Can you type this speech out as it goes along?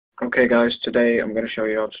Okay guys, today I'm going to show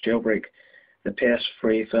you how to jailbreak the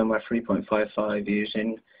PS3 firmware 3.55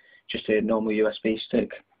 using just a normal USB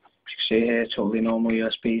stick. As you can see here, totally normal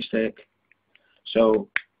USB stick. So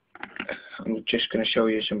I'm just going to show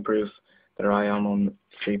you some proof that I am on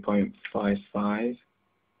 3.55.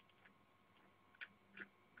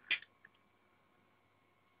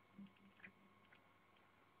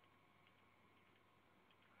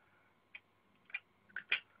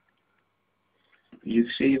 You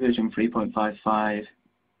can see version 3.55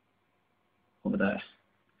 over there.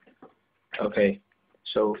 Okay,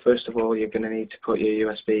 so first of all you're going to need to put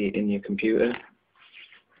your USB in your computer.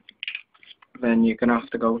 Then you're going to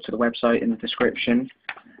have to go to the website in the description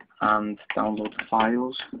and download the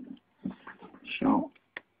files. So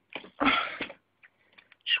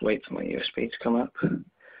just wait for my USB to come up.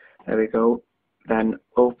 There we go. Then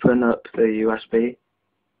open up the USB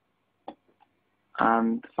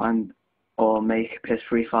and find or make a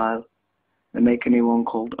PS3 file and make a new one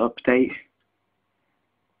called update,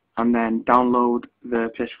 and then download the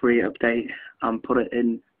PS3 update and put it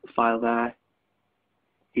in the file there.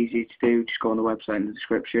 Easy to do, just go on the website in the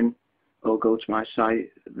description or go to my site,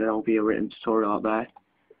 there'll be a written tutorial out there.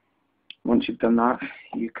 Once you've done that,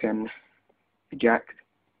 you can eject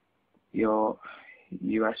your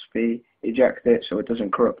USB, eject it so it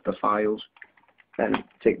doesn't corrupt the files, then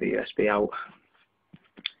take the USB out,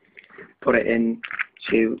 put it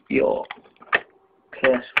into your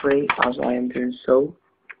PS3 as I am doing so.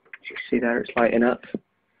 As you can see there, it's lighting up.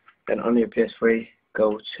 Then on your PS3,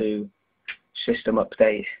 go to System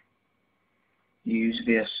Update, use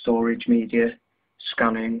via storage media,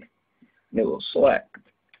 scanning, and it will select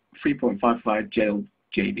 3.55 jail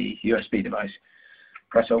JB USB device.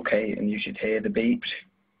 Press OK and you should hear the beeps.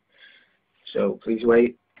 So please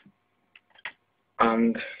wait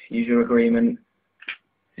and use your agreement.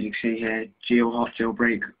 As you can see here, GeoHot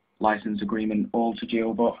jailbreak license agreement, all to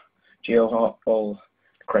GeoHot, all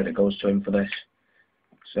the credit goes to him for this.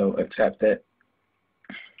 So accept it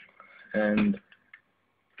and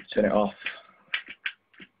turn it off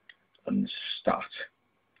and start.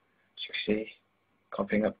 As you can see,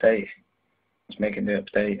 copying update, it's making the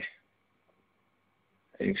update.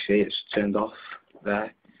 As you can see, it's turned off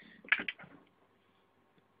there.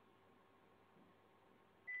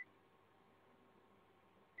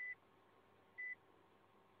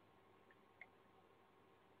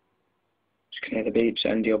 You can hear the beeps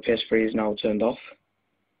and your PS3 is now turned off.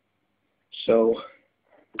 So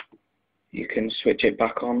you can switch it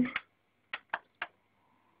back on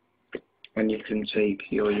and you can take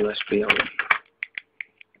your USB out.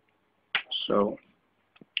 So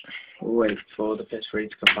we'll wait for the PS3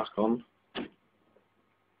 to come back on.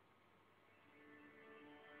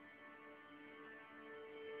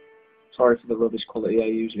 Sorry for the rubbish quality, I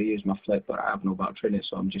usually use my flip but I have no battery in it,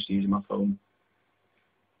 so I'm just using my phone.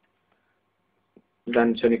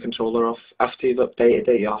 Then turn your controller off. After you've updated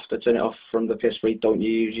it, you have to turn it off from the PS3. Don't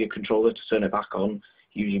you use your controller to turn it back on,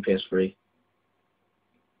 use your PS3.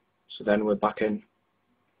 So then we're back in.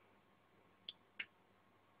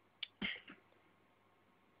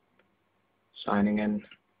 Signing in.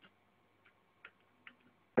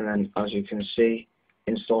 And then as you can see,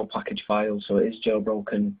 install package file, so it is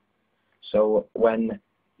jailbroken. So when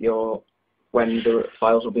the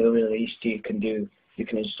files will be released, you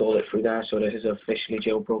can install it through there, so it is officially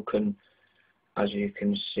jailbroken, as you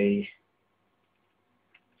can see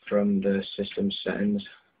from the system settings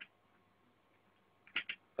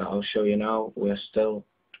that I'll show you now. We're still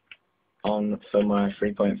on firmware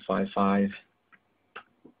 3.55,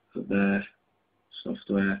 the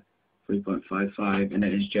software 3.55, and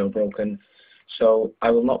it is jailbroken. So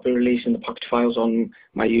I will not be releasing the package files on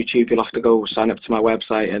my YouTube. You'll have to go sign up to my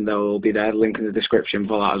website and there will be there, link in the description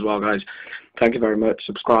for that as well, guys. Thank you very much.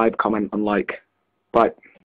 Subscribe, comment and like. Bye.